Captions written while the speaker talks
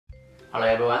Hello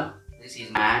everyone, this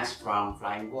is Max from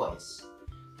Flyingvoice.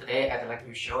 Today I'd like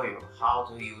to show you how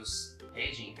to use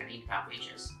paging and intercom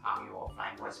features on your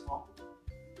Flyingvoice phone.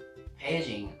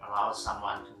 Paging allows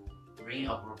someone to ring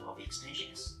a group of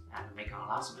extensions and make an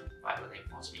announcement via the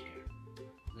phone speaker.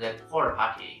 The caller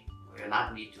party will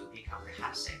not need to pick up the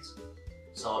handset.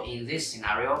 So in this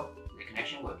scenario, the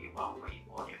connection will be one-way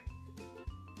audio.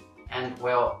 And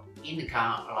while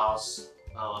intercom allows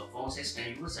a phone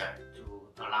system user to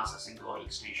announce a single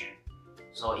extension.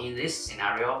 So in this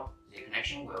scenario, the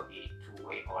connection will be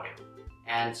two-way audio.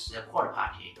 And the caller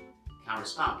party can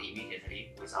respond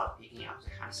immediately without picking up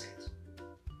the handset.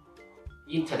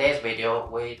 In today's video,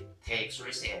 we take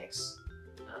 3CX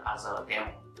as a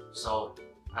demo. So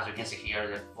as you can see here,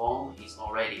 the phone is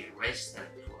already registered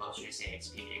to a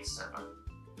 3CX PBX server.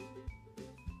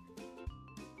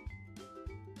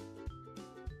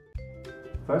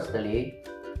 Firstly,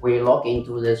 we log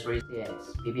into the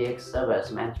 3CX PBX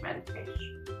server's management page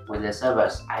with the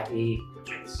server's IP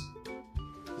address.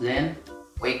 Then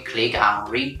we click on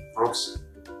Read Groups,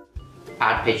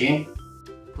 add paging,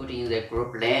 put in the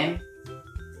group name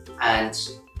and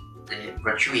the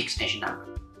virtual extension number.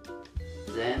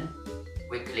 Then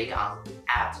we click on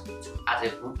Add to other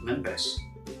group members.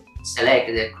 Select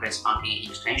the corresponding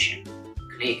extension.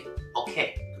 Click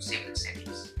OK to save the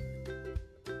settings.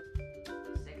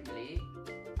 Secondly,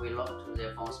 we log to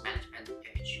the phone's management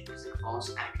page with the phone's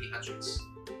IP address.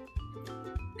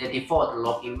 The default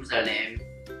login username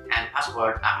and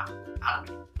password are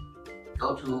admin.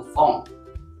 Go to Phone,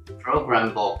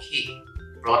 Programmable Key,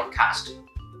 Broadcast,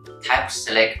 type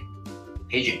Select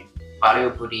Paging,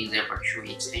 value put in the virtual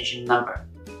extension number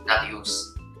that you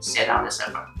set on the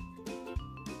server.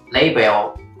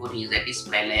 Label put in the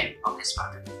display name of this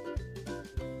button.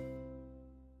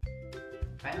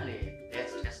 Finally,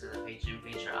 let's test the paging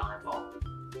feature on the phone.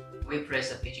 We press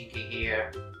the paging key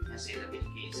here, you can see the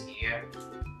paging key is here.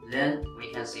 Then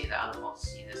we can see the other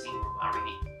phones in the same group are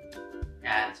ringing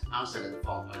and answer the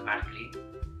phone automatically.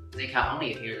 They can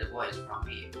only hear the voice from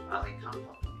me, but they can't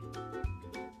talk to me.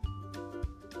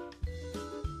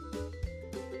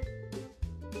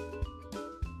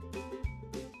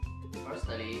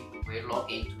 Firstly, we log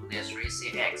into the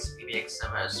 3CX PBX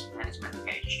server's management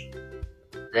page.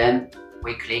 Then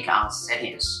we click on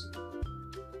Settings,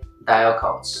 Dial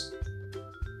Codes.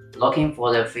 Looking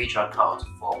for the feature code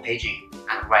for paging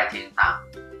and write it down.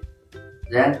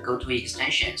 Then go to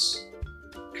Extensions.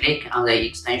 Click on the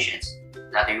extensions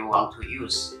that you want to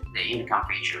use the intercom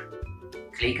feature.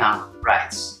 Click on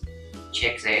Writes.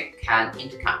 Check the CAN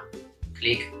intercom.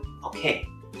 Click OK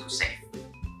to save.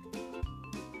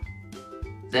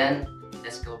 Then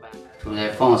let's go back to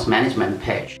the phone's management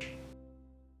page.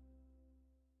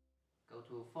 Go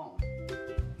to Phone,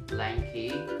 Line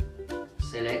key,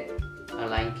 select a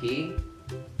line key,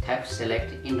 type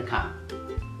Select Intercom.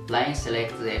 Line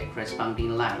select the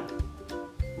corresponding line.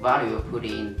 Value put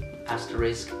in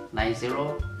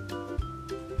 *90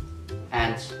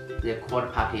 and the caller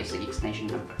party's extension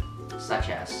number, such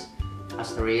as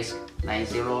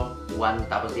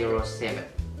 *90107.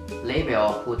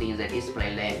 Label put in the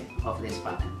display name of this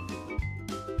button.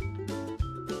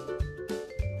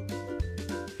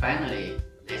 Finally,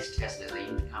 let's test the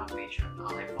intercom feature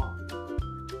on the phone.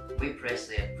 We press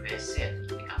the preset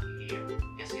intercom key here. You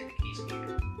can see the keys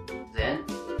here. Then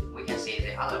we can see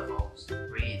the other phones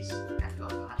rings and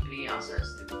automatically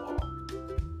answers the call.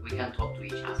 We can talk to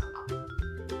each other now.